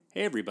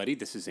Hey everybody,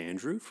 this is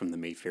Andrew from the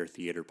Mayfair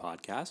Theater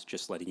Podcast,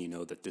 just letting you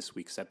know that this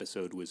week's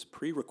episode was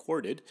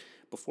pre-recorded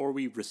before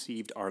we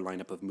received our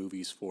lineup of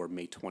movies for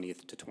May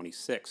 20th to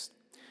 26th.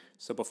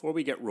 So before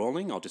we get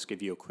rolling, I'll just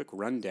give you a quick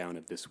rundown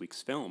of this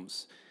week's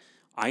films.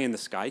 Eye in the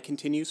Sky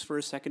continues for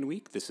a second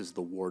week. This is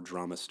the war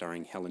drama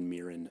starring Helen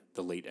Mirren,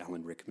 the late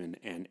Alan Rickman,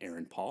 and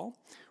Aaron Paul.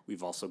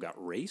 We've also got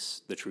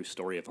Race, the true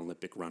story of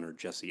Olympic runner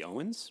Jesse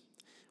Owens.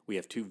 We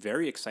have two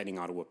very exciting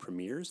Ottawa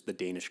premieres, the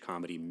Danish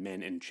comedy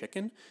Men and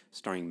Chicken,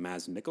 starring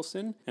Mads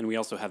Mikkelsen, and we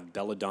also have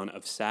Belladonna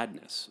of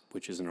Sadness,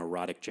 which is an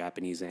erotic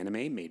Japanese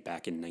anime made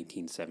back in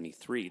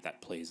 1973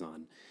 that plays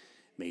on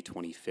May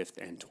 25th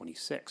and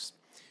 26th.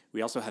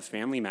 We also have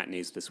family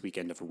matinees this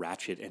weekend of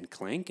Ratchet and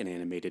Clank, an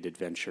animated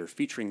adventure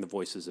featuring the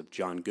voices of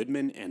John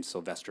Goodman and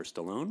Sylvester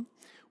Stallone.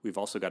 We've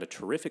also got a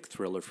terrific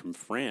thriller from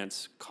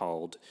France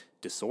called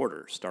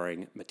Disorder,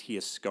 starring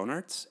Matthias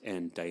Schoenaerts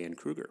and Diane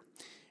Kruger.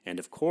 And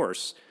of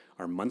course,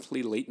 our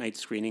monthly late-night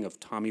screening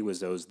of Tommy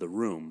Wiseau's The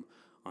Room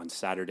on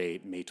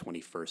Saturday, May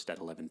 21st at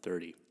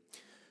 11:30.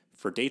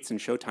 For dates and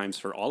showtimes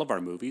for all of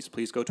our movies,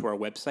 please go to our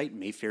website,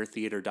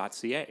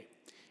 mayfairtheatre.ca,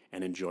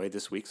 and enjoy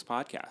this week's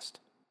podcast.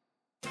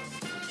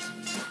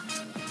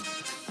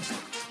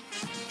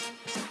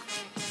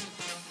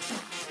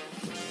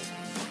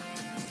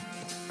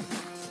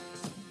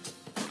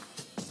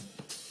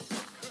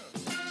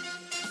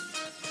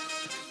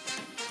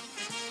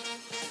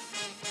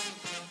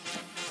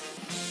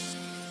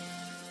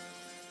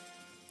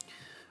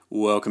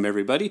 Welcome,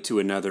 everybody, to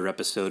another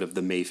episode of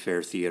the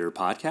Mayfair Theater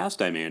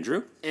Podcast. I'm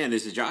Andrew. And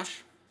this is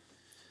Josh.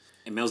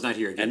 And Mel's not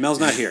here again. And Mel's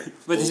not here.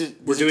 But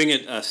we're doing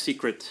it a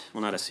secret,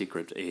 well, not a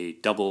secret, a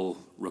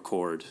double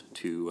record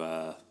to,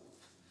 we're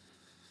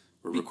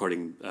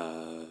recording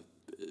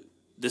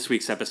this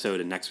week's episode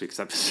and next week's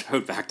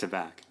episode back to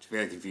back. It's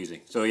very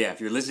confusing. So yeah, if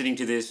you're listening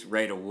to this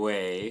right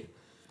away,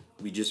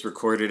 we just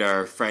recorded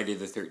our Friday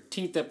the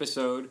 13th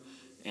episode.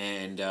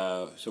 And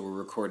so we're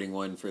recording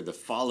one for the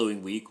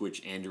following week,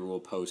 which Andrew will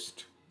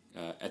post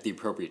at the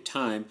appropriate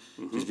time,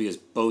 just because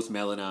both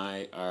Mel and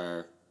I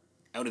are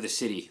out of the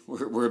city.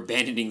 We're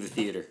abandoning the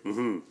theater.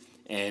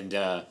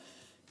 And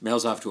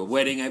Mel's off to a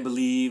wedding, I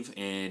believe,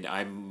 and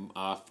I'm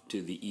off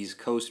to the East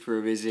Coast for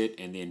a visit,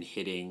 and then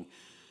hitting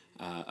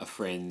a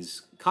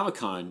friend's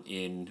Comic-Con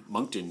in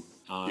Moncton.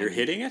 You're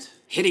hitting it?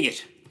 Hitting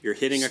it. You're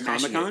hitting a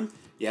Comic-Con?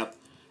 Yep.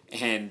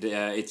 And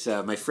it's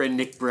my friend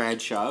Nick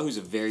Bradshaw, who's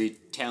a very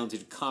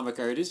talented comic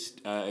artist.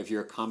 If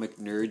you're a comic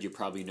nerd, you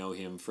probably know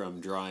him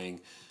from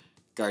drawing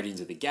Guardians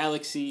of the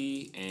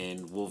Galaxy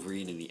and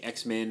Wolverine and the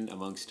X-Men,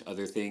 amongst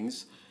other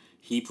things.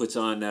 He puts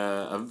on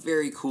a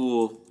very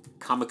cool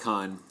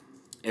Comic-Con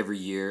every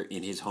year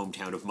in his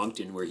hometown of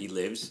Moncton, where he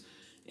lives.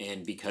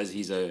 And because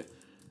he's a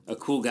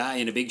cool guy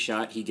and a big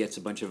shot, he gets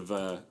a bunch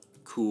of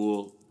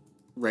cool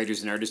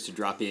writers and artists to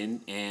drop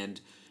in,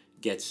 and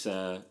gets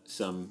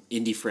some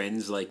indie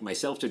friends like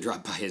myself to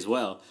drop by as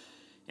well.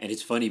 And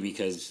it's funny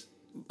because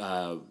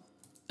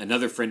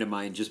another friend of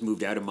mine just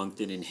moved out of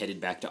Moncton and headed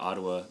back to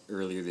Ottawa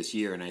earlier this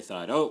year, and I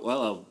thought, oh,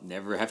 well, I'll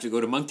never have to go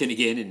to Moncton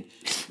again, and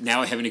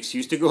now I have an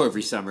excuse to go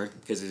every summer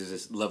because there's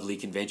this lovely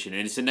convention.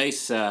 And it's a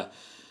nice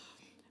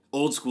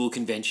old school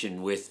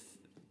convention with,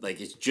 like,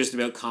 it's just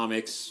about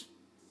comics,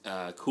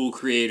 cool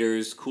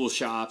creators, cool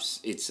shops.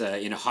 It's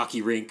in a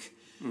hockey rink.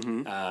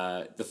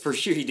 The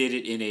first year he did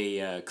it in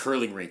a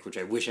curling rink, which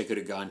I wish I could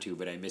have gone to,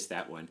 but I missed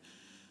that one.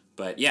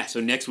 But yeah,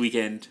 so next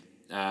weekend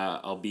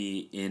I'll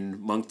be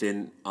in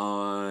Moncton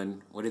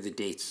on, what are the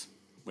dates?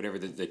 Whatever,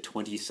 the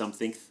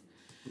 20-something.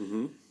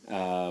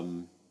 20th,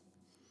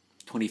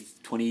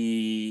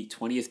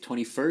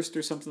 21st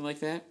or something like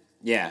that.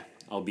 Yeah,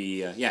 I'll be,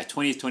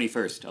 20th,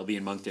 21st. I'll be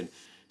in Moncton.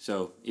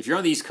 So if you're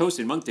on the East Coast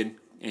in Moncton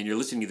and you're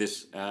listening to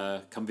this,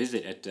 come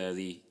visit at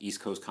the East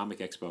Coast Comic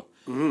Expo.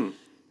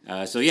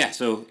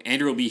 So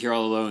Andrew will be here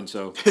all alone.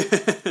 So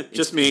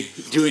just me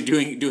doing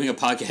a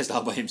podcast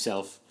all by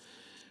himself.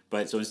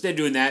 But so instead of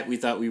doing that, we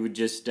thought we would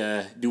just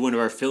do one of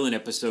our fill-in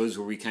episodes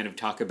where we kind of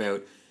talk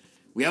about.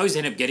 We always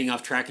end up getting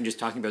off track and just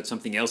talking about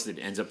something else that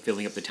ends up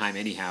filling up the time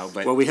anyhow.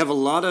 But well, we have a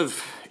lot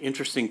of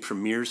interesting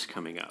premieres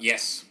coming up.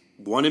 Yes,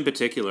 one in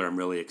particular I'm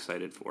really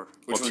excited for.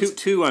 Which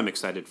two I'm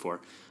excited for.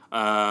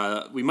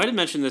 We might have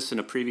mentioned this in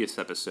a previous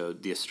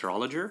episode, The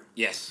Astrologer.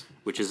 Yes.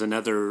 Which is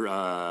another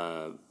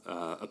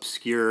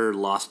obscure,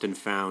 lost and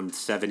found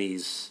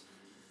 70s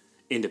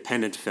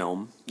independent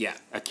film. Yeah.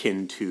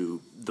 Akin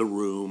to The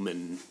Room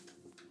and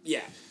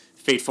yeah,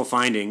 Fateful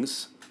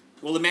Findings.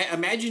 Well,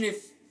 imagine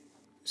if...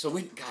 So,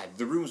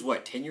 The Room's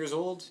what, 10 years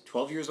old?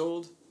 12 years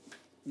old?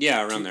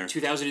 Yeah, around there.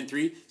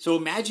 2003. So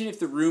imagine if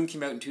The Room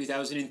came out in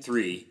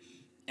 2003,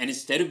 and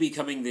instead of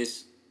becoming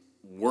this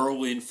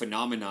whirlwind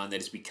phenomenon that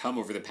it's become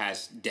over the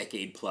past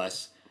decade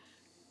plus,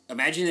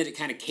 imagine that it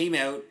kind of came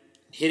out,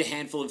 hit a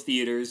handful of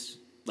theaters,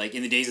 like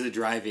in the days of the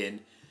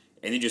drive-in,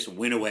 and then just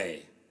went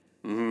away.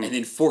 And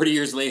then 40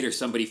 years later,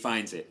 somebody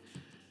finds it.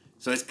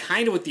 So that's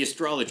kind of what The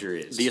Astrologer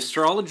is. The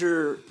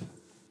Astrologer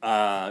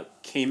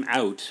came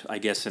out, I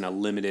guess, in a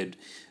limited...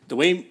 The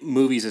way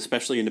movies,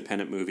 especially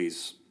independent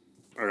movies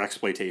or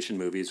exploitation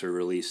movies, are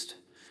released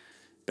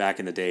back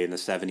in the day in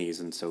the 70s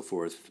and so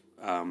forth,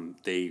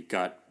 they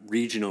got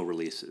regional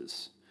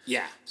releases.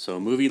 Yeah. So a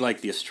movie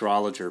like The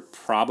Astrologer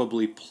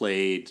probably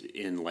played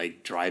in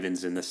like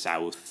drive-ins in the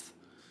South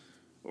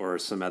or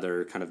some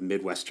other kind of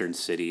Midwestern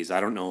cities. I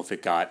don't know if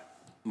it got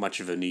much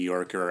of a New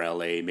York or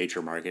LA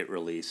major market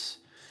release,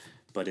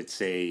 but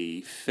it's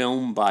a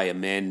film by a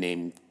man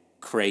named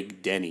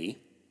Craig Denny,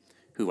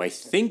 who I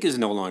think is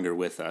no longer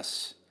with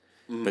us.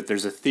 But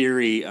there's a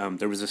theory,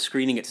 there was a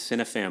screening at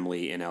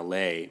Cinefamily in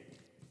LA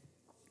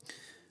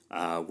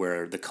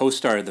where the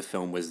co-star of the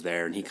film was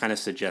there, and he kind of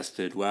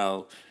suggested,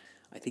 well,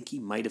 I think he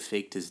might have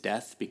faked his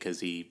death because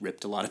he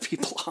ripped a lot of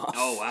people off.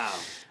 Oh,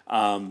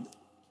 wow.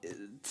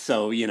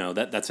 So, you know,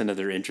 that's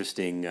another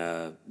interesting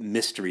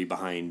mystery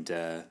behind...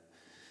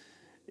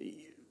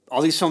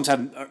 All these films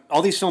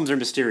are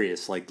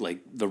mysterious, like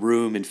The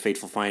Room and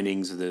Fateful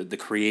Findings. The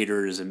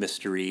creator is a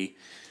mystery.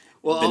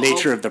 Well, the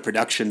nature of the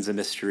production's a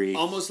mystery.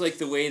 Almost like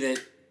the way that,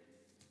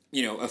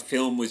 you know, a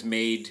film was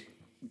made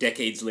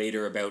decades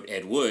later about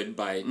Ed Wood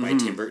by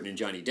Tim Burton and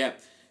Johnny Depp.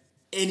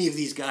 Any of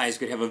these guys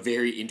could have a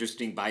very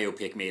interesting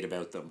biopic made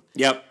about them.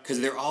 Yep.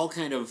 Because they're all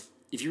kind of,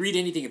 if you read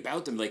anything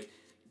about them, like,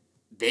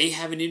 they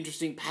have an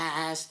interesting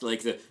past.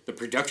 Like, the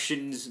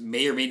productions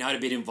may or may not have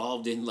been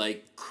involved in,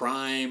 like,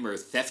 crime or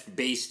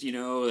theft-based, you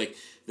know. Like,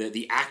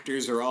 the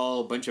actors are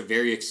all a bunch of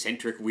very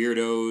eccentric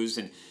weirdos,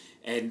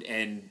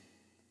 and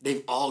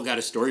they've all got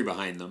a story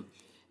behind them.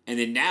 And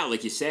then now,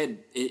 like you said,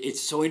 it's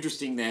so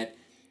interesting that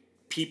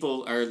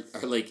people are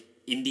like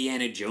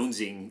Indiana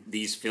Jonesing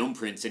these film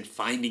prints and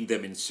finding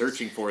them and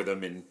searching for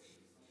them. And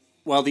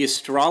well, The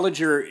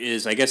Astrologer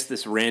is, I guess,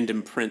 this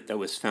random print that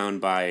was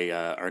found by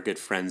our good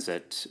friends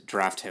at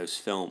Draft House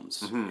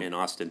Films in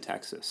Austin,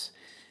 Texas.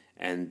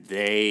 And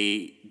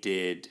they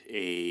did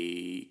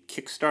a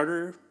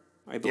Kickstarter,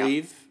 I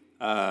believe,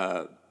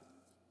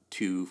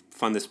 to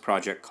fund this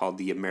project called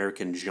the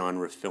American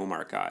Genre Film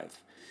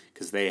Archive,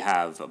 because they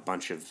have a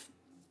bunch of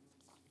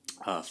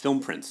film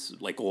prints,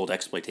 like old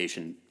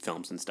exploitation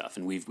films and stuff,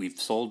 and we've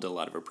sold a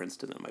lot of our prints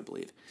to them, I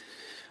believe.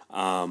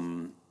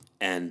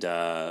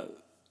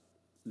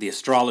 The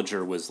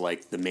Astrologer was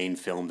like the main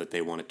film that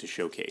they wanted to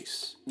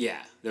showcase.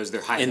 Yeah, those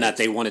their highlights. In that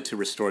they wanted to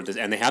restore this,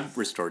 and they have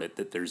restored it,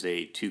 that there's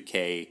a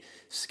 2K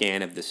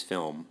scan of this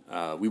film.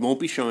 We won't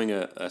be showing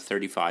a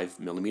 35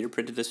 millimeter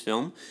print of this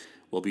film.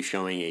 We'll be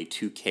showing a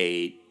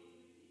 2K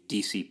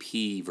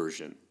DCP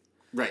version.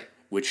 Right.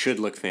 Which should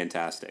look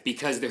fantastic.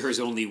 Because there is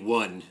only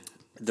one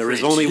There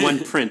is only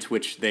one print,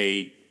 which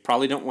they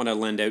probably don't want to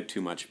lend out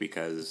too much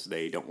because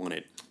they don't want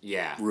it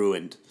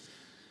ruined.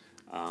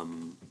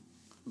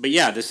 But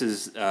yeah, this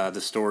is the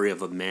story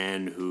of a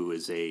man who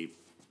is a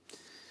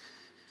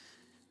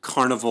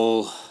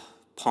carnival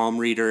palm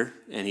reader,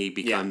 and he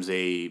becomes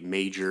a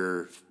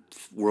major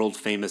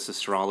world-famous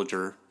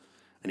astrologer,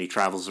 and he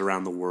travels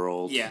around the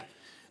world. Yeah.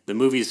 The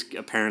movie's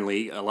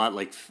apparently a lot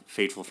like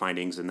Fateful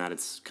Findings in that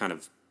it's kind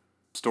of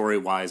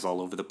story-wise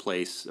all over the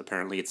place.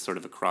 Apparently it's sort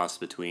of a cross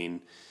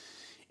between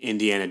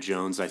Indiana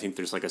Jones. I think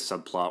there's like a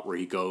subplot where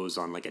he goes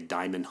on like a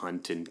diamond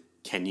hunt in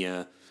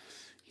Kenya.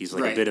 He's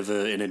like a bit of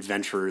an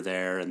adventurer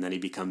there, and then he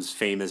becomes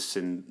famous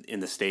in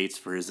the States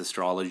for his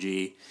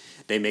astrology.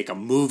 They make a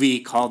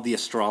movie called The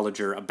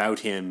Astrologer about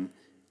him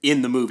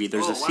in the movie.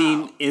 There's a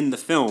scene in the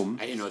film.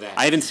 I didn't know that.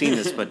 I haven't seen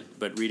this,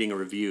 but reading a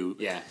review.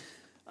 Yeah.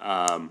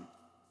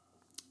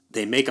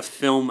 They make a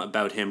film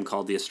about him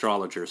called The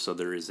Astrologer, so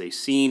there is a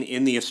scene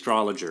in The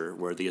Astrologer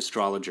where the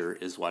astrologer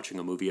is watching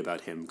a movie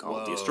about him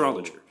called The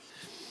Astrologer.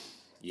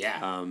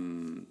 Yeah.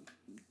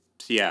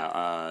 So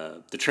yeah,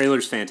 the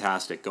trailer's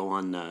fantastic. Go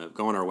on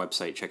our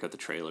website, check out the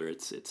trailer.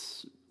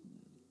 It's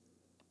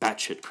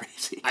batshit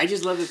crazy. I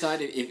just love the thought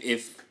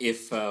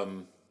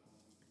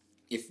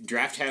if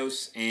Draft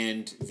House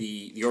and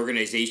the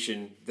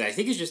organization that I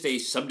think is just a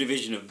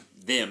subdivision of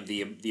them,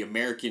 the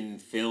American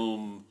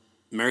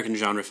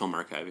Genre Film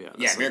Archive,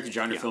 American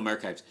Genre Film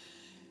Archives.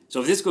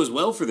 So if this goes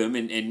well for them,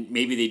 and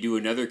maybe they do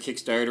another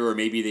Kickstarter, or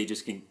maybe they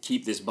just can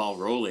keep this ball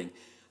rolling,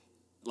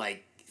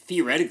 like,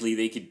 theoretically,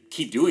 they could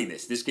keep doing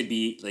this. This could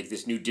be, like,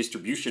 this new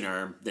distribution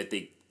arm that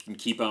they can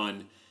keep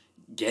on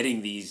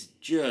getting these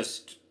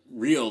just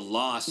real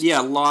lost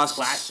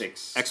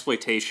classics.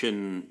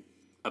 Exploitation,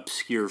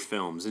 obscure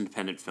films,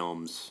 independent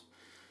films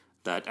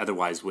that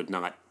otherwise would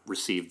not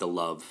receive the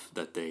love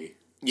that they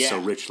so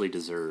richly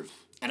deserve.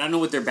 And I don't know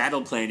what their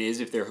battle plan is,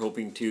 if they're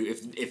hoping to,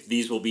 if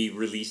these will be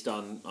released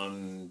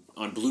on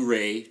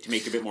Blu-ray to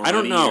make a bit more money.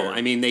 I don't know.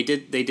 I mean, they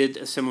did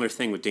a similar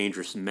thing with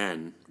Dangerous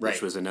Men,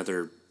 which was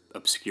another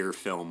obscure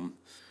film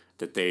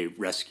that they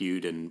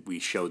rescued, and we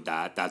showed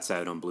that. That's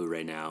out on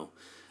Blu-ray now.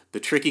 The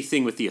tricky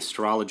thing with The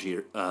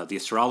Astrologer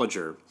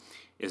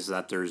is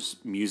that there's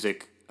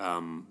music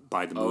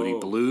by the Moody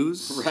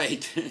Blues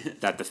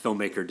that the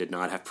filmmaker did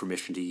not have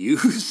permission to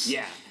use.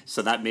 Yeah.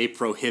 So that may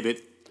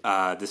prohibit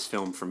this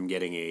film from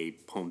getting a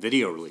home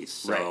video release.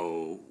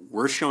 So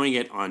we're showing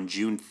it on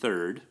June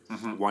 3rd,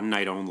 one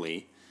night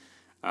only.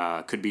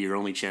 Could be your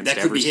only chance to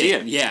ever see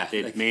it. Yeah.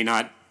 It may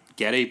not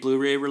get a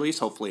Blu-ray release.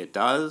 Hopefully it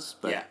does.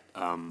 But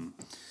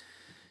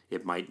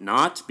It might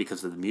not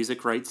because of the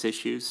music rights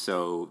issues.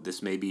 So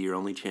this may be your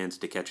only chance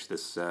to catch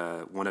this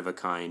one of a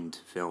kind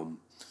film.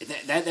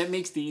 That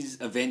makes these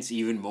events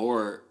even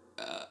more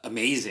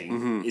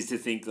amazing. Is to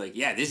think like,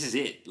 yeah, this is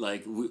it.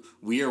 Like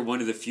we are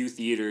one of the few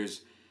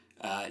theaters,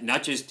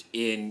 not just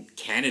in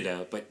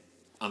Canada but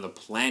on the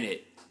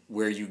planet,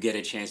 where you get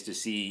a chance to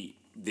see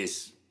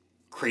this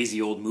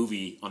crazy old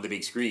movie on the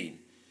big screen.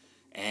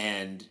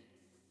 And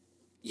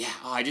yeah,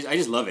 I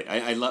just love it.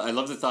 I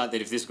love the thought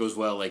that if this goes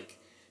well, like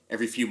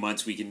every few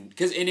months we can,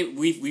 because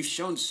we've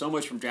shown so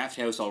much from Draft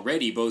House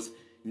already, both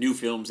new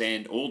films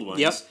and old ones.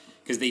 Yep.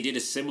 Because they did a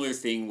similar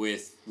thing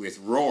with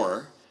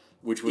Roar,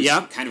 which was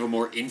kind of a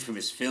more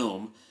infamous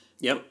film.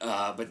 Yep.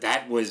 But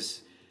that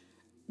was,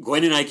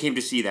 Gwen and I came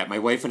to see that. My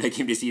wife and I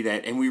came to see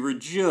that, and we were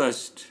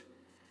just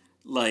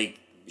like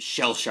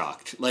shell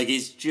shocked. Like,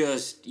 it's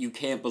just, you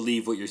can't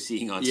believe what you're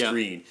seeing on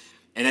screen.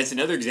 And that's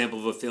another example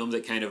of a film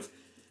that kind of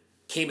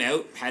came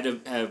out, had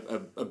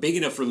a big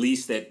enough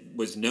release that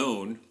was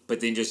known,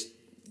 but then just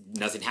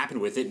nothing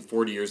happened with it. And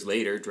 40 years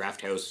later,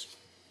 Draft House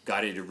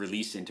got it to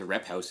release into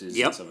rep houses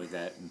and stuff like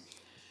that. And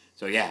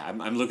so yeah,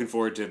 I'm looking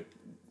forward to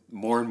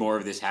more and more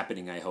of this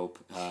happening, I hope.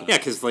 Yeah,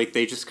 because like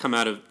they just come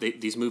out of,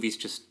 these movies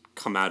just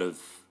come out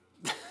of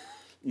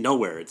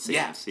nowhere, it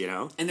seems, you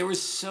know? And there were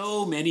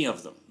so many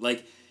of them.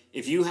 Like,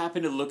 if you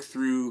happen to look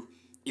through,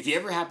 if you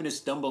ever happen to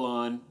stumble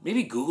on,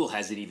 maybe Google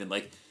has it even,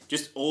 like,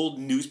 just old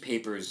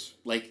newspapers,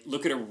 like,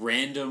 look at a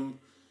random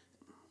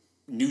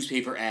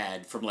newspaper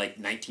ad from, like,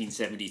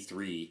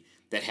 1973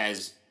 that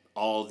has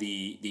all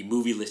the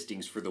movie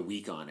listings for the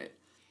week on it.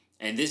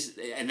 And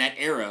that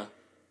era,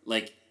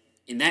 like,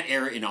 in that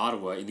era in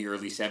Ottawa in the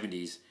early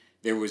 70s,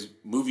 there was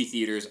movie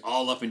theaters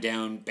all up and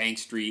down Bank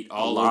Street,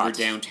 all over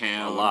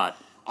downtown. A lot.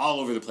 All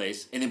over the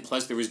place. And then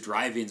plus there was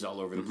drive-ins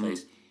all over the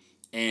place.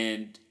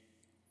 And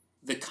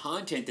the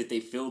content that they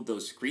filled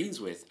those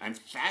screens with, I'm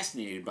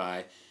fascinated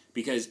by,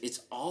 because it's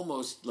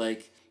almost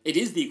like, it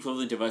is the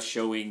equivalent of us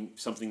showing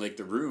something like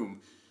The Room,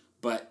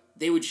 but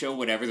they would show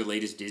whatever, the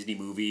latest Disney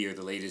movie or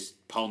the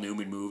latest Paul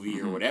Newman movie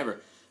or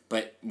whatever.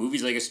 But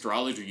movies like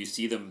Astrologer, you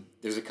see them,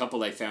 there's a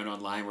couple I found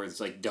online where it's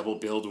like double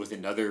billed with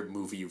another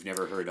movie you've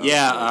never heard of.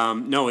 Yeah,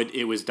 no,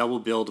 it was double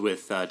billed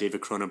with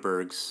David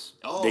Cronenberg's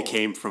They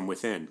Came From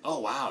Within.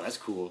 Oh, wow, that's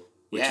cool.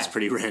 Which is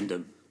pretty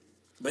random.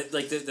 But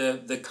like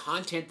the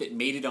content that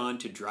made it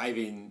onto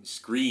drive-in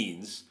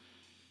screens,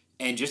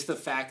 and just the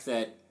fact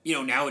that, you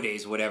know,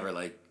 nowadays, whatever,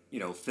 like, you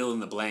know, fill in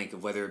the blank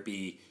of whether it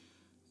be,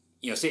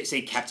 you know,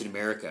 say Captain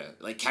America.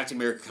 Like, Captain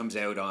America comes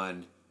out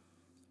on,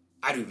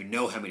 I don't even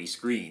know how many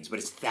screens, but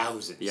it's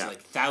thousands,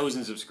 like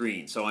thousands of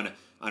screens. So on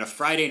a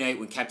Friday night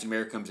when Captain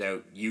America comes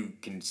out, you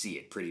can see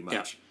it pretty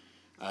much.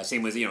 Yeah.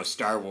 Same with, you know,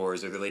 Star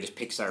Wars or the latest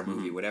Pixar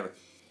movie, whatever.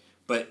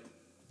 But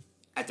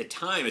at the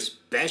time,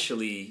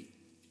 especially,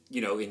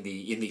 you know, in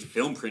the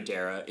film print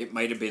era, it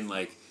might have been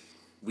like,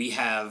 we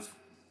have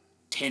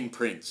 10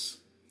 prints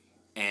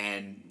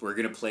and we're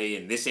going to play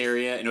in this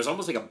area. And it was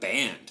almost like a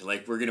band.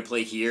 Like, we're going to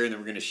play here and then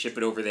we're going to ship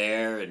it over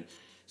there. And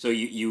so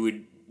you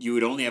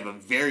would only have a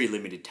very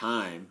limited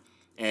time.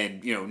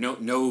 And, you know,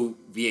 no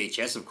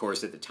VHS, of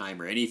course, at the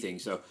time or anything.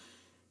 So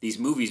these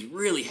movies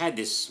really had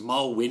this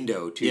small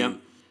window to... Yeah.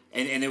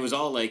 And it was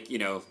all like, you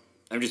know,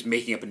 I'm just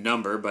making up a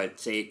number, but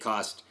say it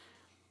cost,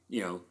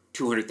 you know,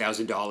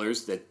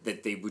 $200,000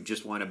 that they would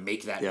just want to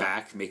make that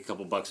back, make a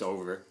couple bucks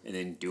over, and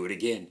then do it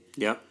again.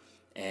 Yeah.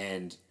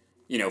 And,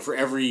 you know, for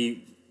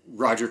every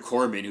Roger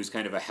Corman, who's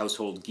kind of a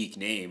household geek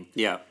name,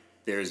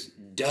 there's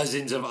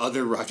dozens of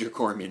other Roger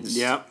Cormans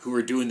who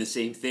are doing the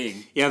same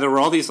thing. Yeah, there were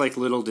all these like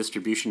little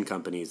distribution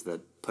companies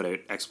that put out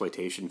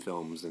exploitation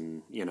films,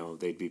 and, you know,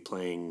 they'd be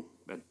playing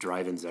at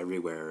drive-ins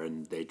everywhere,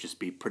 and they'd just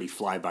be pretty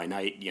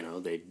fly-by-night, you know.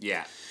 They'd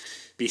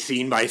be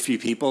seen by a few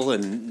people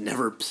and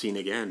never seen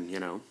again, you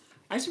know.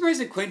 I'm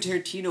surprised that Quentin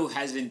Tarantino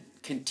hasn't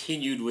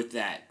continued with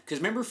that. Because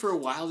remember, for a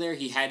while there,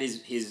 he had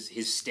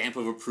his stamp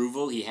of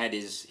approval. He had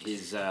his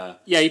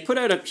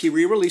he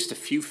re-released a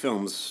few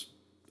films.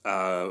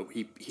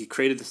 He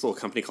created this little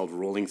company called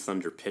Rolling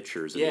Thunder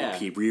Pictures. And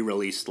he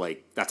re-released,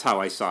 like, that's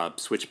how I saw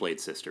Switchblade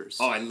Sisters.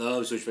 Oh, I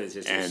love Switchblade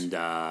Sisters.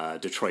 And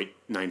Detroit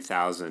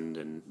 9000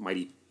 and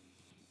Mighty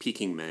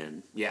Peking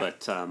Man. Yeah.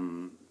 But,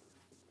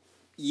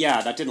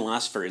 that didn't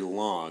last very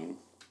long.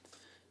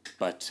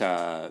 But,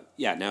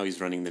 now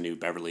he's running the new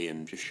Beverly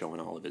and just showing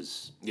all of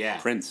his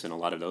prints, and a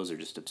lot of those are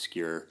just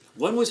obscure.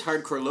 One was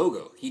Hardcore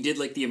Logo. He did,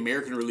 like, the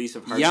American release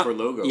of Hardcore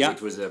Logo,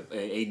 which was a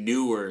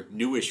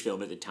newish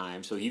film at the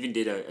time, so he even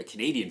did a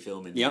Canadian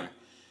film in there.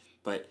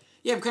 But,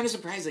 yeah, I'm kind of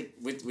surprised, like,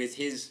 with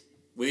his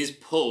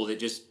pull, that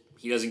just,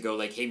 he doesn't go,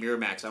 like, hey,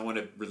 Miramax, I want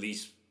to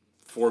release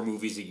 4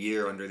 movies a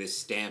year under this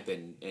stamp,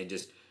 and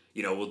just,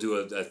 you know, we'll do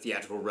a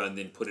theatrical run,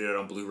 then put it out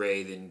on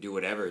Blu-ray, then do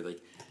whatever,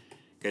 like,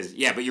 because,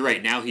 but you're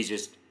right, now he's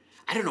just...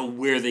 I don't know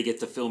where they get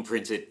the film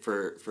printed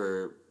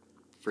for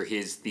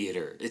his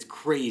theater. It's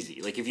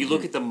crazy. Like, if you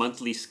look at the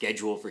monthly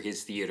schedule for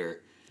his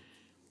theater,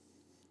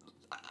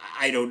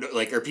 I don't know.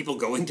 Like, are people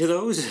going to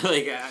those?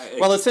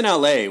 Well, it's in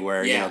LA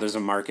where you know there's a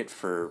market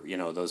for, you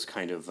know, those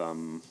kind of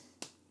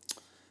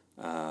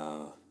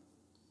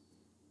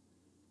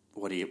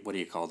what do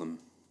you call them?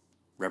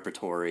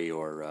 Repertory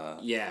or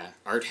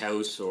art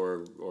house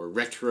or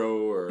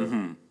retro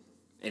or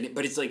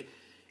but it's like,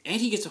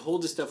 and he gets a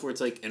hold of stuff where it's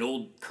like an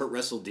old Kurt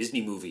Russell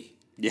Disney movie.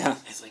 Yeah.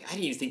 It's like, I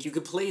didn't even think you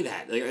could play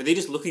that. Like, are they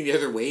just looking the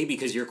other way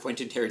because you're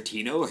Quentin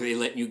Tarantino? Are they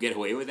letting you get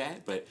away with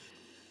that? But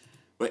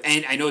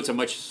and I know it's a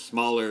much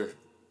smaller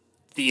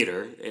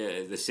theater,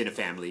 the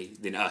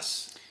Cinefamily, than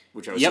us,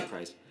 which I was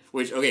surprised.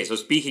 Okay, so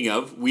speaking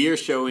of, we are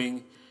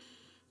showing.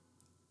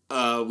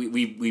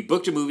 We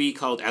booked a movie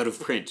called Out of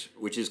Print,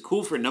 which is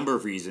cool for a number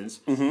of reasons.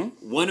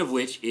 Mm-hmm. One of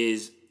which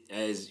is,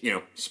 as you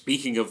know,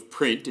 speaking of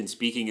print and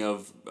speaking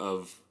of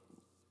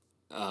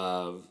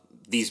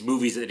these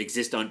movies that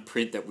exist on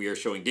print that we are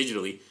showing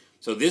digitally.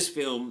 So this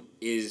film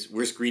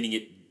we're screening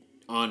it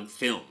on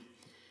film.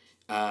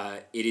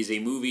 It is a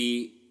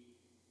movie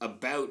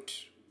about.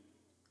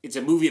 It's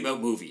a movie about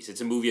movies.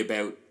 It's a movie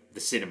about the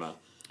cinema.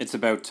 It's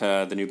about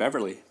the New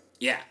Beverly.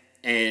 Yeah,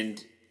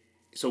 and.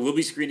 So we'll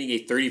be screening a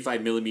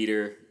 35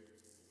 millimeter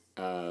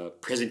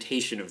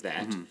presentation of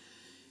that. Mm-hmm.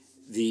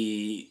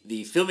 The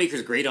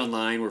filmmaker's great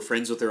online. We're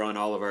friends with her on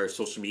all of our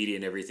social media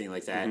and everything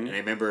like that. Mm-hmm. And I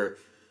remember,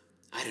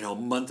 I don't know, a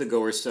month ago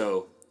or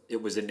so,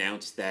 it was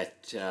announced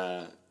that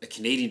a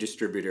Canadian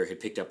distributor had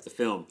picked up the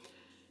film,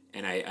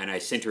 and I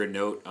sent her a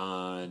note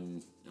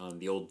on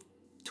the old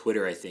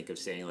Twitter, I think, of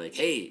saying like,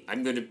 "Hey,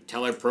 I'm going to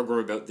tell our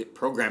programmer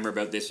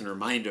about this and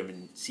remind him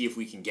and see if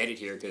we can get it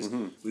here because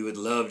we would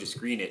love to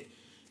screen it."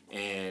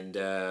 And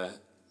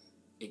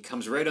it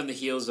comes right on the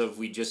heels of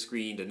we just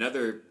screened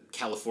another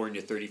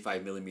California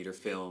 35 millimeter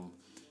film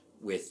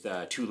with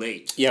Too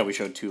Late. Yeah, we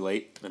showed Too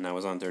Late, and that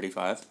was on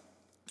 35.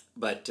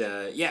 But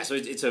so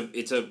it's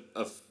a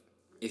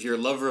if you're a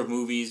lover of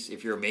movies,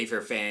 if you're a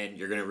Mayfair fan,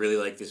 you're gonna really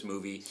like this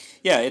movie.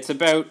 Yeah, it's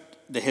about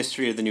the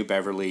history of the New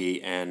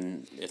Beverly,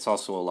 and it's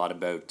also a lot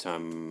about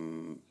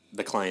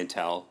the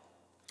clientele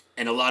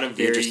and a lot of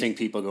very interesting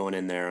people going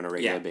in there on a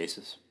regular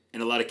basis.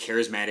 And a lot of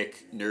charismatic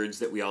nerds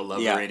that we all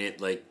love are in it,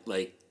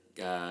 like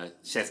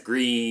Seth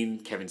Green,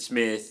 Kevin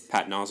Smith,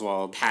 Patton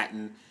Oswalt,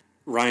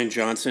 Rian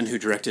Johnson, who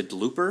directed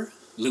Looper,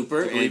 I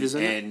believe is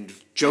in it. And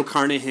Joe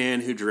Carnahan,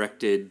 who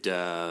directed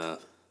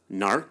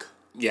Narc,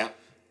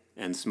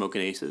 and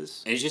Smokin'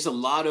 Aces. And it's just a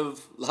lot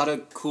of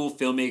cool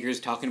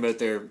filmmakers talking about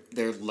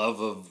their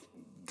love of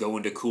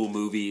going to cool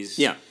movies.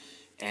 Yeah,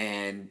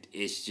 and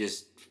it's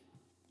just.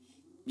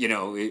 You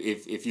know,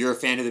 if you're a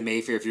fan of the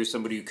Mayfair, if you're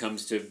somebody who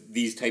comes to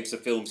these types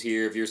of films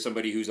here, if you're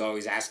somebody who's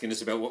always asking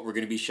us about what we're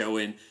going to be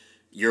showing,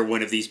 you're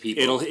one of these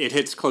people. It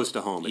hits close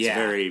to home. It's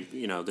very,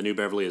 the New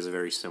Beverly is a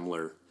very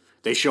similar.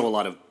 They show a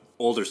lot of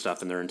older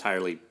stuff, and they're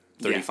entirely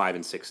 35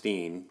 and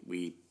 16.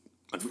 We,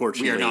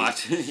 unfortunately, we are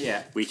not.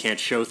 We can't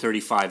show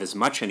 35 as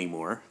much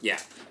anymore. Yeah.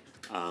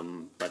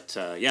 But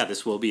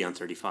this will be on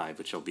 35,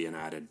 which will be an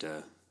added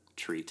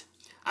treat.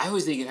 I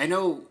was thinking. I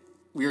know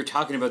we were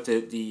talking about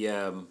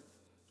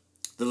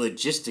the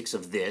logistics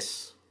of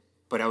this,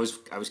 but I was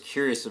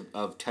curious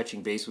of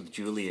touching base with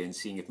Julia and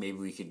seeing if maybe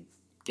we could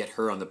get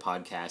her on the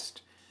podcast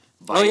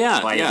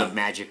via the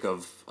magic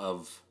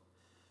of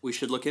we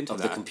should look into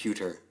the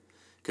computer,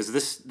 because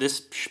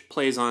this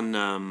plays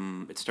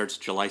on it starts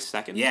July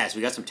 2nd. Yes,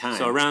 we got some time.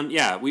 So around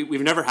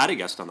we've never had a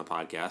guest on the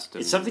podcast.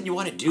 It's something you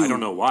want to do. I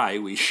don't know why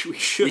we should.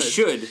 We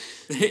should.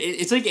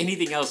 It's like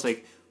anything else.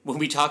 Like when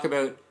we talk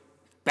about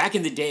back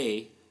in the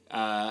day.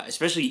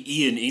 Especially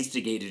Ian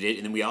instigated it,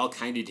 and then we all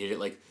kind of did it.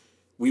 Like,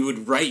 we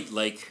would write,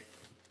 like,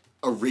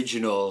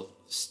 original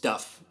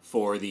stuff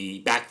for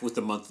back with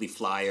the monthly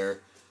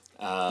flyer.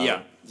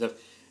 Stuff.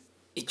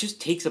 It just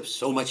takes up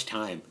so much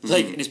time. Mm-hmm.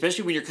 Like, and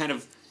especially when you're kind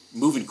of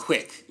moving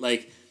quick.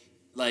 Like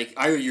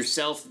Ira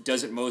yourself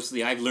does it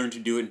mostly. I've learned to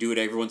do it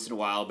every once in a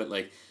while, but,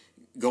 like,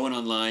 going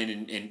online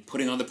and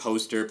putting on the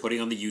poster,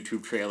 putting on the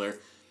YouTube trailer.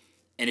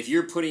 And if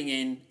you're putting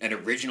in an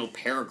original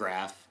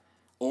paragraph,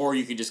 or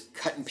you can just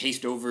cut and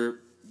paste over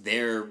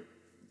their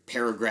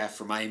paragraph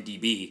from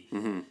IMDb.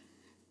 Mm-hmm.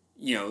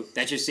 You know,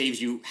 that just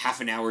saves you half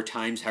an hour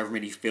times however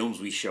many films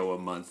we show a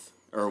month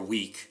or a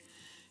week.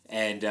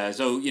 And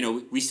so,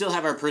 we still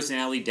have our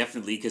personality,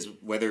 definitely, because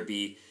whether it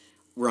be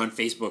we're on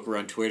Facebook, we're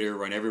on Twitter,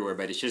 we're on everywhere,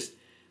 but it's just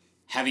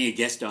having a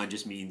guest on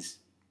just means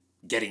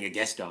getting a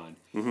guest on.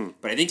 Mm-hmm.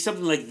 But I think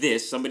something like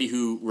this, somebody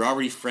who we're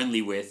already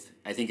friendly with,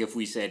 I think if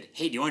we said,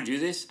 hey, do you want to do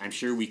this? I'm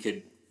sure we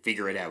could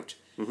figure it out.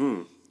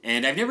 Mm-hmm.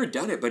 And I've never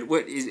done it, but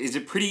what is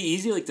it pretty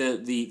easy? Like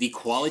the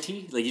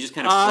quality, like you just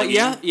kind of plug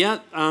in? Yeah.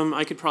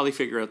 I could probably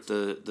figure out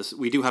the.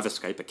 We do have a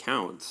Skype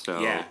account,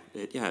 so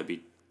it'd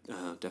be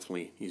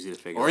definitely easy to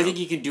figure out. Or I think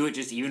you can do it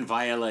just even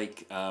via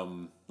like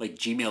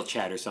Gmail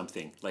chat or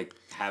something. Like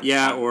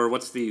or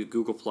what's the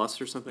Google Plus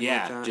or something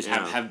like that? Just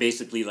have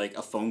basically like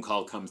a phone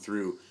call come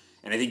through.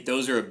 And I think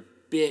those are a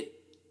bit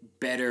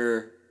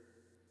better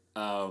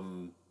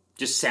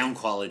just sound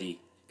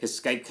quality. Because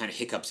Skype kind of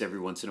hiccups every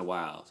once in a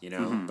while,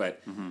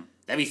 But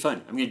that'd be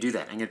fun. I'm going to do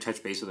that. I'm going to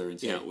touch base with her and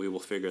see. Yeah, we will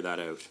figure that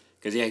out.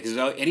 Because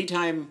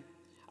anytime...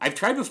 I've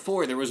tried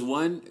before. There was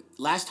one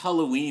last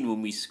Halloween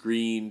when we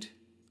screened...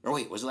 Or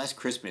wait, was it last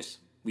Christmas?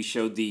 We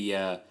showed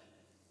the...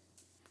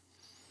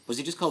 was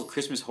it just called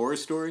Christmas Horror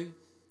Story?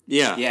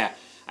 Yeah. Yeah.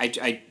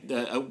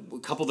 A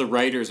couple of the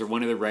writers, or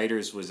one of the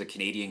writers, was a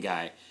Canadian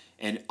guy,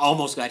 and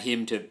almost got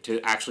him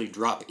to actually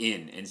drop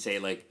in and say,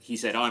 like, he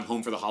said, "Oh, I'm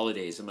home for the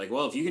holidays." I'm like,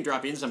 "Well, if you can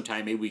drop in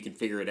sometime, maybe we can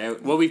figure it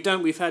out." Well, we've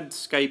had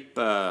Skype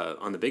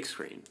on the big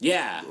screen.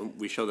 Yeah.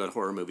 We showed that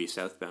horror movie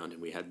Southbound,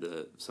 and we had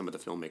some of the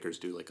filmmakers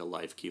do like a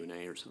live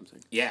Q&A or something.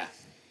 Yeah.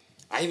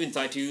 I even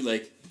thought too,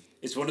 like,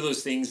 it's one of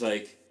those things,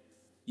 like,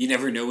 you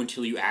never know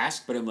until you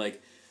ask, but I'm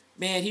like,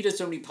 man, he does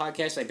so many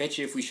podcasts. I bet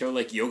you if we show,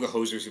 like, Yoga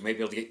Hosers, we might be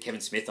able to get Kevin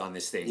Smith on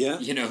this thing. Yeah.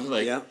 You know,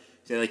 like, yeah.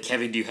 say, like,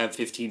 Kevin, do you have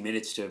 15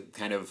 minutes to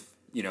kind of,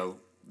 do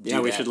we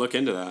that? should look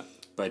into that.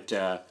 But,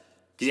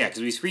 because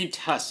we screened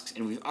Tusks,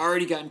 and we've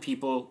already gotten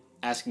people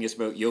asking us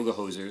about Yoga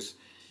Hosers,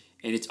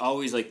 and it's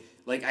always like,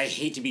 I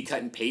hate to be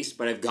cut and paste,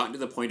 but I've gotten to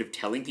the point of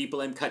telling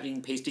people I'm cutting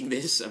and pasting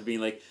this, of being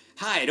like,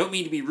 hi, I don't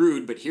mean to be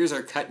rude, but here's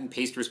our cut and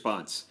paste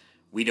response.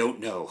 We don't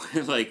know.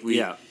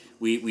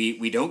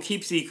 We don't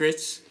keep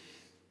secrets.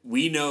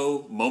 We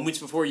know moments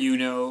before you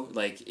know.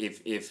 Like,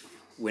 if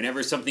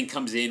whenever something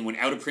comes in, when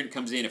out of print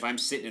comes in, if I'm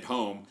sitting at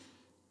home,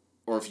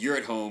 or if you're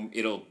at home,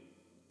 it'll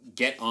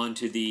get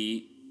onto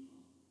the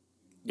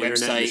internet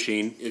website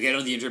machine. It'll get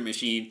on the internet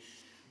machine,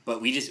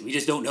 but we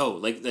just don't know.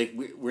 Like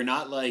we're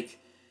not like,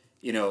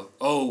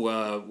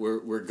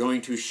 we're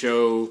going to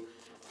show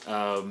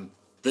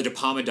the De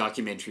Palma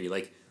documentary.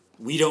 Like,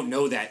 we don't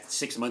know that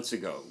 6 months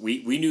ago.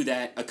 We knew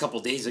that a couple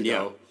days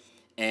ago,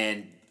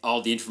 and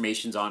all the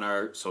information's on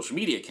our social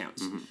media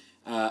accounts. Mm-hmm.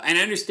 And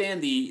I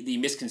understand the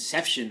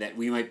misconception that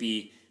we might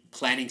be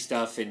planning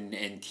stuff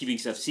and keeping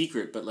stuff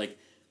secret, but like,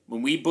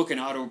 when we book an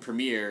auto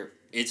premiere,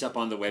 it's up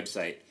on the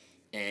website,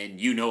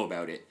 and you know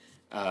about it.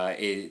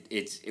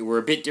 We're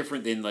a bit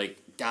different than, like,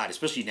 God,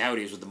 especially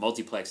nowadays with the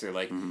multiplex. They're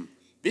like,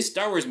 this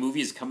Star Wars movie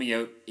is coming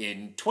out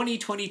in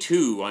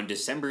 2022 on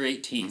December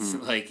 18th.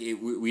 Mm-hmm. Like,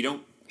 we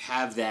don't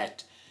have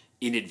that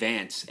in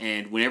advance,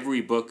 and whenever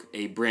we book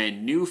a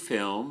brand new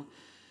film,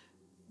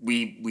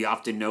 we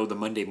often know the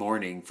Monday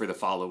morning for the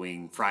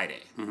following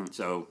Friday. Mm-hmm.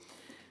 So,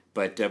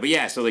 but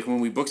yeah, so like when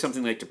we book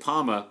something like De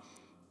Palma,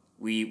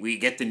 we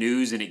get the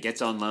news and it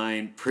gets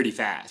online pretty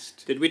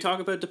fast. Did we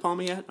talk about De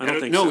Palma yet? I don't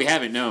think no, so. we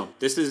haven't. No.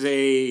 This is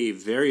a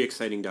very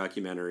exciting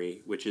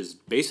documentary, which is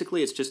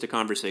basically, it's just a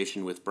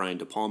conversation with Brian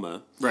De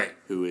Palma, Right?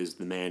 Who is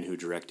the man who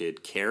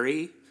directed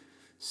Carrie,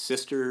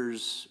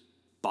 Sisters,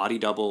 Body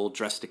Double,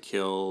 Dress to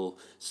Kill,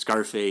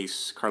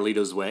 Scarface,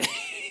 Carlito's Way.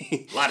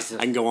 A lot of stuff.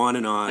 I can go on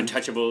and on.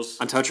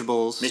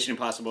 Untouchables. Mission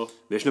Impossible.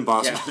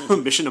 Yeah.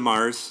 Mission to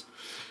Mars.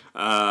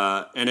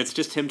 And it's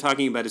just him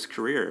talking about his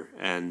career,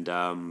 and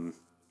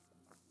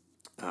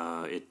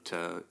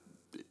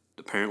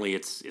apparently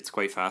it's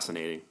quite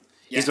fascinating.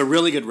 Yeah. He's a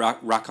really good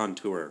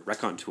raconteur.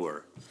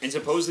 And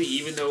supposedly,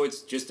 even though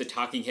it's just a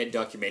talking head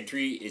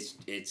documentary,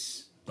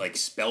 it's like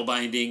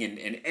spellbinding,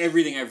 and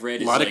everything I've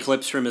read is a lot of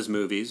clips from his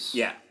movies.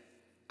 Yeah.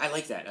 I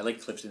like that. I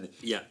like clips in it.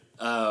 Yeah.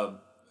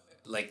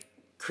 Like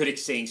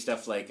critics saying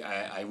stuff like,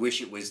 I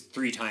wish it was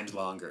 3 times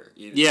longer.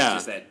 Yeah.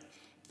 Just that,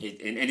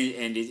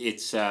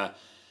 it's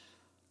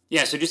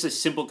so just a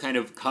simple kind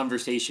of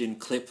conversation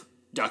clip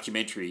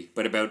documentary,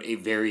 but about a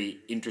very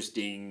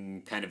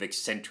interesting, kind of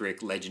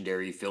eccentric,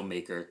 legendary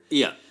filmmaker.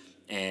 Yeah.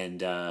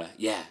 And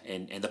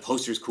and the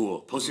poster's cool.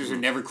 Posters are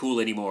never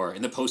cool anymore,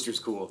 and the poster's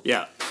cool.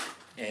 Yeah.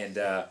 And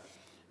but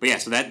yeah,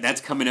 so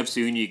that's coming up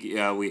soon.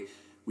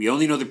 We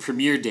only know the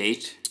premiere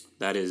date.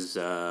 That is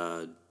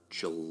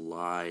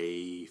July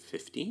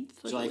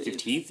 15th. July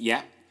 15th,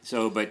 yeah.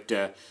 So,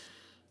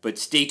 but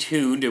stay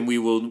tuned, and we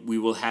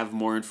will have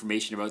more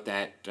information about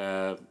that.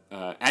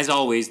 As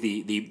always,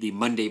 the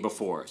Monday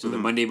before. So the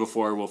Monday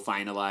before we'll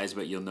finalize,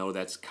 but you'll know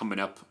that's coming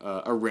up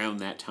around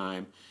that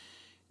time.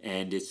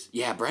 And it's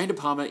Brian De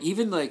Palma.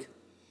 Even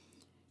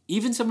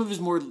some of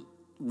his more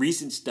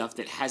recent stuff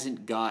that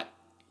hasn't got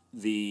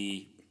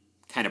the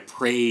kind of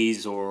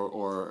praise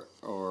or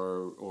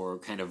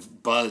kind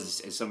of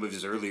buzz as some of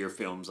his earlier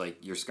films, like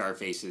your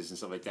Scarfaces and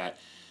stuff like that.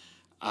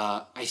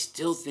 I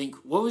still think,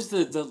 what was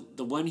the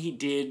one he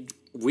did?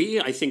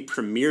 I think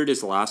premiered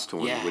his last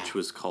one, which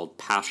was called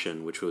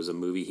Passion, which was a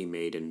movie he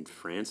made in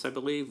France, I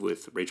believe,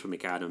 with Rachel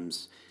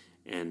McAdams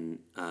and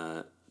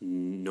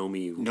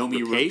Nomi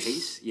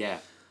Rapace. Yeah.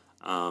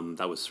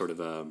 That was sort of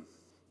a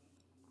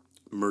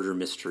murder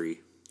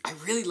mystery. I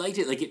really liked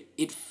it. Like,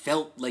 it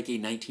felt like a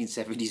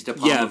 1970s De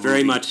Palma movie.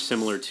 Very much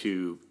similar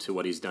to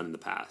what he's done in the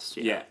past.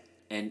 Yeah.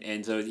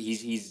 And so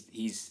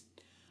he's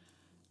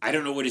I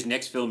don't know what his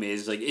next film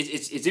is. Like,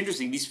 it's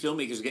interesting. These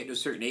filmmakers get to a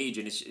certain age,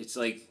 and it's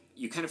like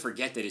you kind of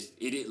forget that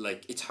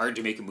it's hard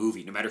to make a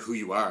movie no matter who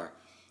you are.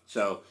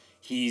 So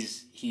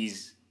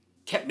he's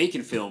kept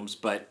making films,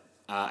 but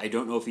I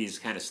don't know if he's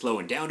kind of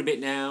slowing down a bit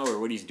now or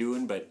what he's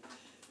doing. But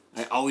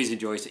I always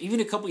enjoy it.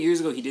 Even a couple years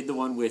ago, he did the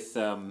one with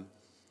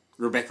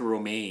Rebecca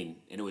Romijn,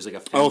 and it was like a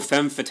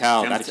Femme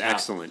Fatale. That's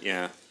excellent.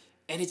 Yeah,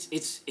 and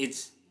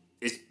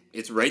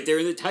it's right there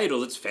in the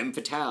title. It's Femme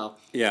Fatale.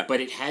 Yeah, but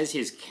it has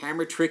his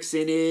camera tricks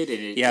in it,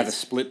 and the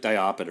split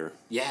diopter.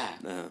 Yeah,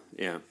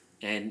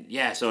 and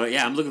so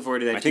I'm looking forward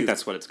to that. I think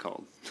that's what it's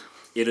called.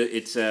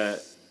 If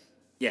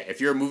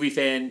you're a movie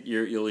fan,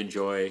 you'll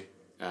enjoy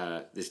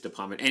this De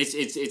Palma, and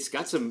it's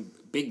got some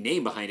big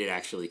name behind it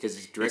actually because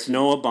it's It's directed.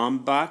 Noah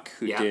Baumbach,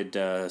 who Yeah.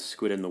 did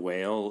Squid and the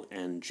Whale,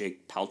 and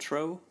Jake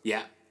Paltrow,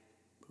 Yeah,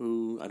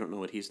 who I don't know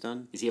what he's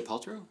done. is he a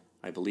Paltrow?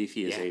 I believe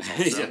he is a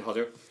He's a Paltrow.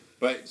 Paltrow.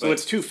 But So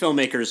it's two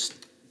filmmakers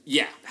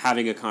yeah,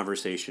 having a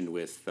conversation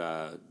with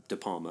De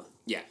Palma.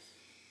 yeah,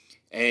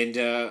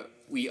 and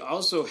we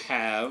also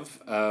have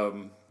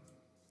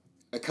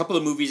a couple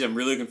of movies I'm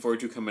really looking forward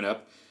to coming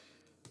up.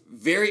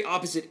 Very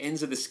opposite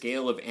ends of the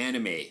scale of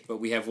anime, but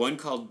we have one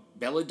called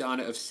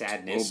Belladonna of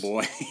Sadness. Oh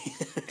boy.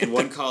 And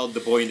one called The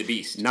Boy and the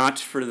Beast. Not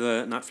for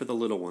the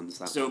little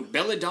ones. So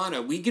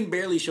Belladonna, we can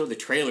barely show the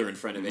trailer in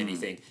front of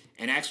anything.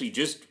 And actually,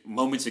 just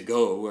moments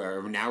ago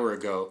or an hour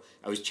ago,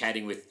 I was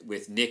chatting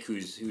with Nick,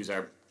 who's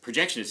our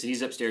projectionist, and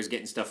he's upstairs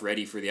getting stuff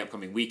ready for the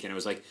upcoming week. And I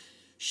was like,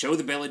 show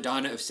the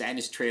Belladonna of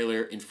Sadness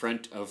trailer in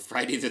front of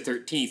Friday the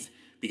 13th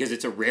because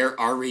it's a rare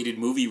R-rated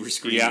movie we're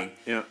screening.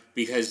 Yeah.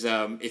 Because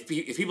if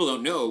people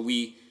don't know,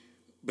 we,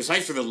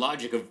 besides for the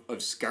logic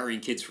of scarring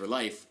kids for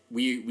life,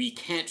 we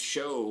can't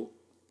show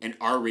an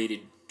R-rated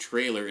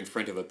trailer in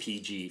front of a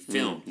PG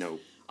film. No.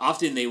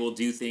 Often they will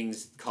do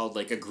things called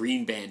like a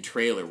green band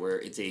trailer, where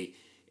it's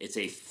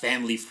a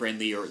family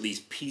friendly or at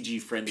least PG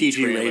friendly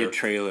PG rated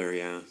trailer,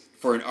 yeah.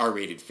 for an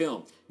R-rated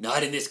film.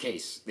 Not in this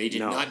case. They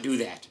did not do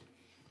that.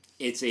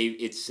 It's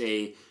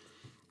a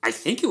I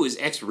think it was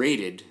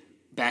X-rated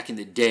back in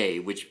the day,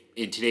 which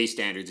in today's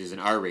standards is an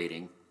R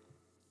rating.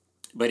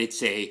 But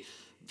it's a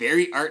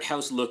very art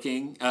house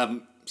looking.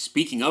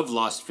 Speaking of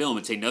lost film,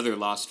 it's another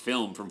lost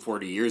film from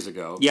 40 years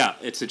ago. Yeah,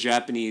 it's a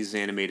Japanese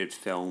animated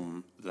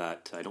film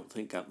that I don't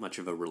think got much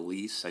of a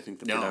release. I think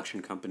the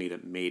production company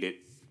that made it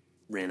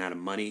ran out of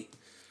money.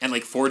 And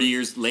like 40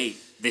 years late,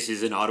 this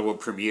is an Ottawa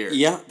premiere.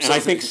 Yeah, and I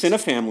think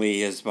Cinefamily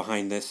is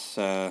behind this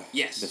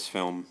Yes. this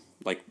film,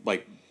 like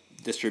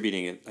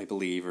distributing it, I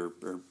believe, or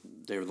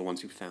they were the ones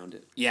who found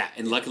it. Yeah,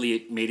 and luckily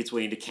it made its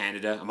way into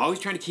Canada. I'm always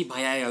trying to keep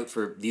my eye out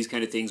for these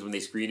kind of things when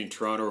they screen in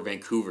Toronto or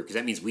Vancouver, because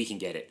that means we can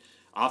get it.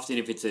 Often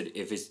if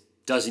it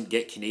doesn't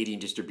get Canadian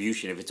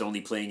distribution, if it's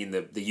only playing in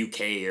the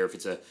UK, or if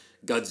it's a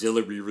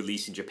Godzilla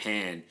re-release in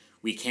Japan,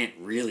 we can't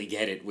really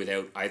get it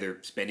without either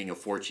spending a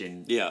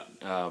fortune,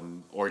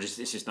 or it's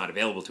just not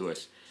available to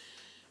us.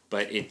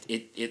 But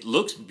it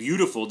looks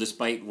beautiful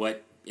despite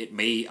what it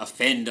may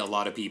offend a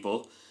lot of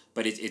people.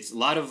 But it's a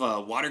lot of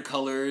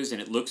watercolors,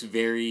 and it looks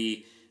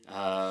very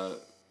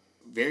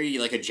very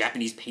like a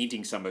Japanese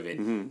painting, some of it.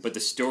 Mm-hmm. But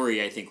the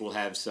story, I think, will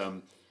have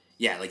some...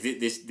 Yeah, like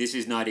this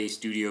is not a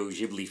Studio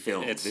Ghibli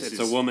film. It's is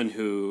a woman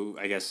who,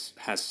 I guess,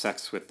 has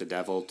sex with the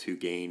devil to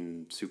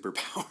gain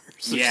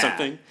superpowers or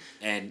something.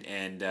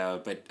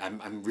 But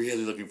I'm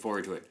really looking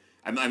forward to it.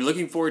 I'm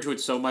looking forward to it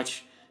so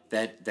much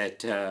that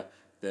the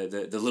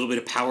little bit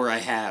of power I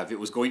have, it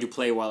was going to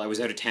play while I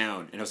was out of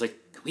town, and I was like,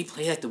 can we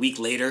play that the week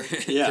later?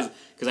 Yeah.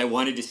 Because I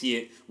wanted to see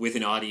it with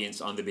an audience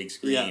on the big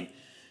screen. Yeah.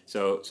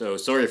 So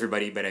sorry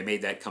everybody, but I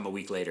made that come a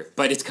week later.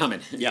 But it's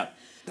coming. Yeah.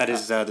 That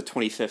is the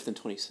 25th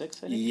and 26th,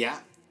 I think. Yeah.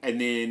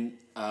 And then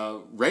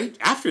right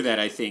after that,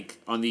 I think,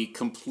 on the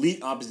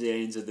complete opposite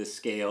ends of the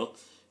scale,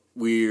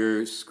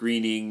 we're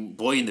screening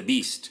Boy and the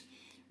Beast,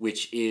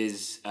 which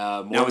is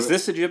more... Now, is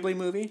this a Ghibli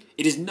movie?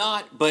 It is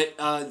not, but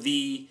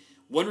the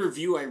one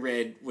review I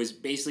read was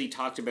basically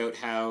talked about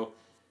how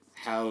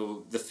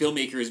the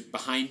filmmakers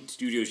behind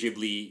Studio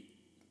Ghibli,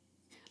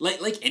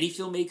 like any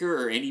filmmaker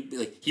or any,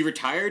 like, he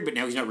retired, but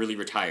now he's not really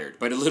retired.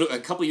 But a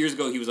couple years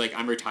ago, he was like,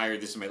 I'm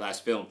retired, this is my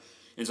last film.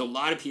 And so a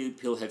lot of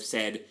people have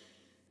said,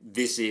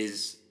 this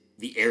is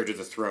the heir to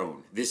the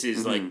throne. This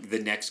is like the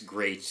next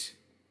great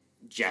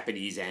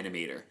Japanese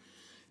animator.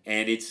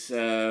 And it's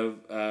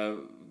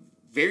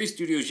very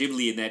Studio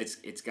Ghibli in that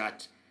it's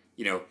got,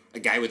 a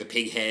guy with a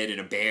pig head and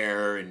a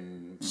bear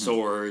and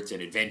swords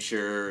and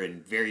adventure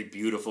and very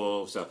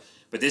beautiful. So,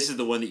 but this is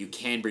the one that you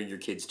can bring your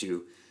kids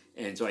to.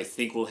 And so I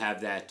think we'll have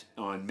that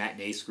on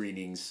matinee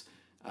screenings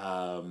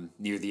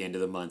near the end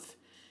of the month.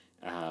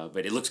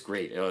 But it looks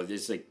great.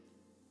 It's like,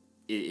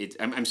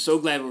 I'm so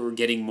glad we're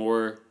getting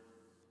more.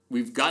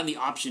 We've gotten the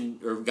option,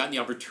 or we've gotten the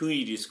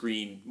opportunity to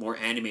screen more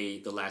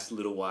anime the last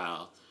little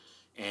while,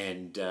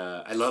 and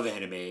I love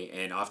anime,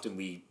 and often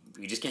we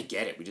just can't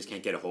get it. We just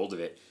can't get a hold of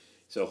it.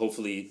 So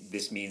hopefully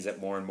this means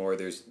that more and more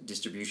there's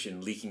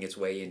distribution leaking its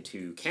way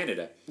into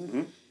Canada.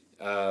 Mm-hmm.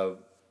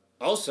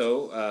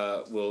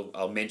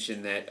 I'll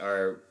mention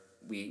that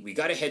we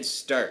got a head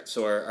start.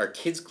 So our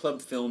kids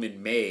club film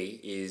in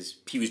May is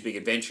Pee-wee's Big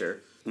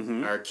Adventure.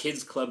 Mm-hmm. Our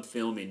kids club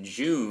film in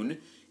June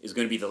is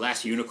going to be The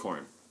Last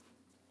Unicorn,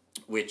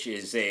 which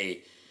is a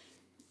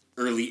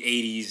early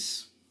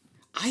 80s...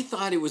 I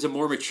thought it was a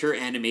more mature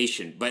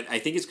animation, but I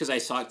think it's because I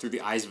saw it through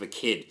the eyes of a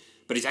kid.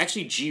 But it's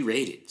actually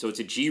G-rated, so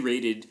it's a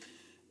G-rated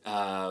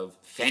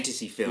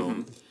fantasy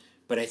film. Mm-hmm.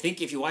 But I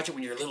think if you watch it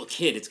when you're a little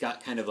kid, it's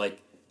got kind of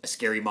like a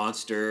scary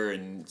monster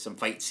and some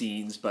fight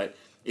scenes, but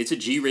it's a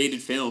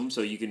G-rated film,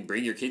 so you can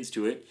bring your kids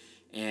to it.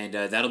 And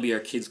that'll be our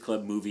kids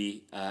club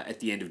movie at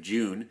the end of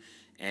June.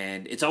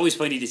 And it's always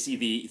funny to see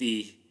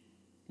the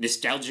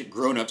nostalgic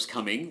grown-ups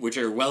coming, which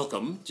are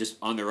welcome just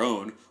on their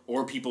own,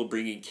 or people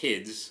bringing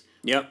kids.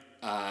 Yep.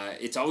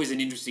 it's always an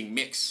interesting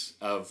mix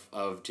of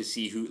to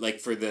see who, like,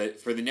 for the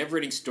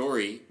Neverending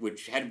Story,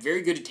 which had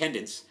very good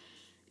attendance.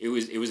 It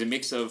was a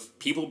mix of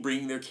people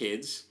bringing their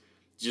kids,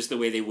 just the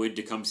way they would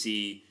to come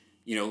see,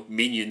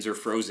 Minions or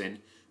Frozen.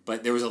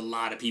 But there was a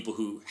lot of people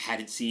who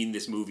hadn't seen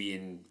this movie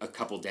in a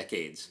couple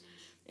decades,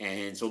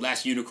 and so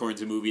Last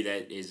Unicorn's a movie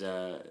that is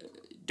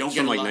don't It's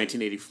get from a like lot-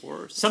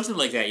 1984. something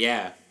like that,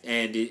 yeah.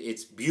 And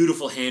it's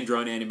beautiful hand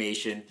drawn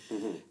animation,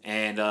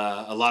 and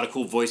a lot of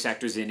cool voice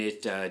actors in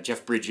it.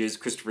 Jeff Bridges,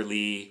 Christopher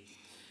Lee,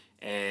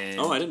 and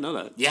Oh, I didn't know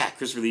that. yeah,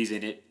 Christopher Lee's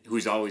in it,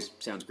 who's always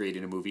sounds great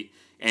in a movie.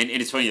 And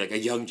it's funny, like a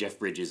young Jeff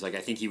Bridges, like I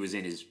think he was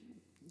in his,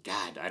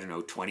 God, I don't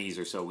know, 20s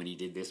or so when he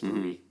did this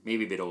movie,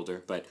 maybe a bit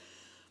older, but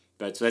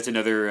so that's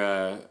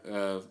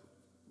another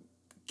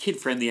kid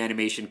friendly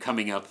animation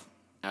coming up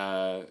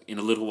in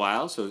a little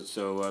while.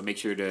 So make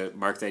sure to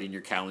mark that in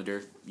your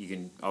calendar. You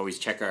can always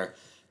check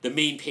the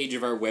main page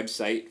of our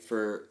website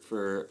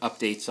for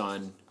updates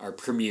on our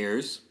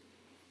premieres.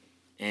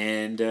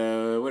 And how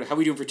are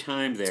we doing for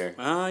time there?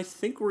 I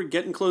think we're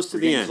getting close to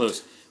We're the getting end.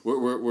 close.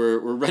 We're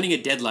running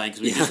a deadline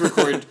because we just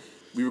recorded.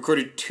 We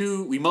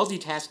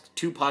multitasked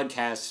 2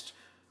 podcasts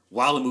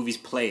while the movie's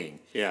playing.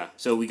 Yeah.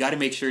 So we got to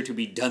make sure to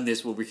be done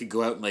this where we could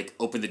go out and like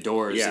open the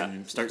doors Yeah.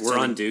 and start. We're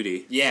selling- on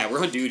duty. Yeah,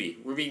 we're on duty.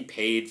 We're being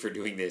paid for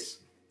doing this,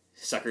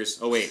 suckers.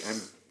 Oh wait,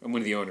 I'm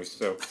one of the owners,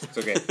 so it's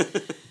okay.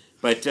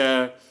 but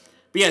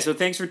yeah, so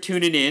thanks for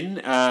tuning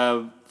in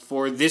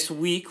for this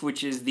week,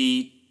 which is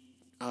the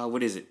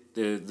what is it?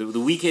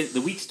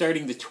 The week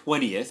starting the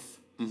 20th.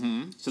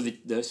 Mm-hmm.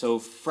 So so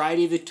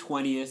Friday the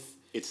 20th.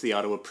 It's the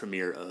Ottawa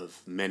premiere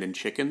of Men and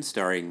Chicken,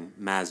 starring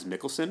Mads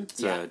Mikkelsen.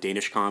 It's Yeah. a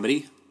Danish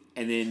comedy.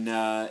 And then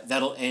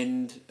that'll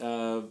end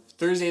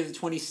Thursday the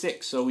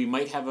 26th. So we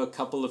might have a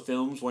couple of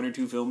films, 1 or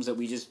 2 films that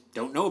we just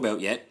don't know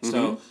about yet.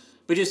 So,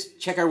 but just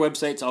check our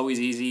website. It's always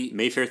easy.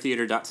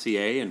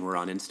 MayfairTheatre.ca, and we're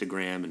on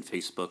Instagram and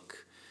Facebook.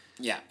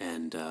 Yeah.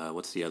 And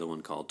what's the other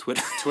one called?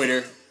 Twitter.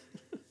 Twitter.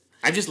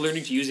 I'm just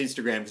learning to use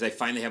Instagram because I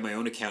finally have my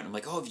own account. I'm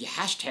like, oh, if you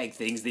hashtag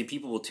things, then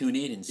people will tune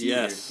in and see.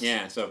 Yes.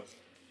 Yeah. So,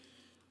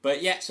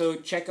 but yeah, so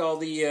check all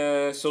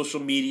the social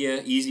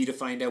media. Easy to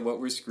find out what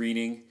we're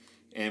screening,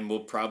 and we'll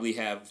probably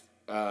have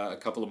a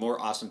couple of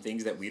more awesome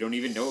things that we don't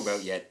even know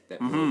about yet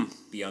that will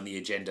be on the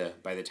agenda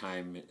by the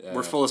time.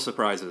 We're full of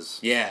surprises.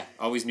 Yeah,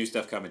 always new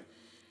stuff coming.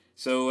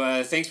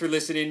 So thanks for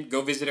listening.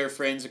 Go visit our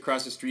friends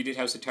across the street at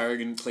House of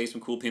Targ and play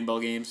some cool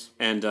pinball games.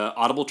 And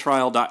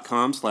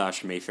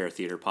audibletrial.com/Mayfair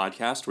Theatre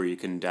Podcast, where you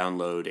can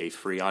download a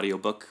free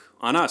audiobook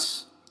on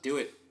us. Do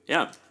it.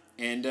 Yeah.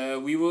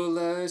 And we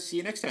will see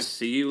you next time.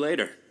 See you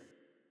later.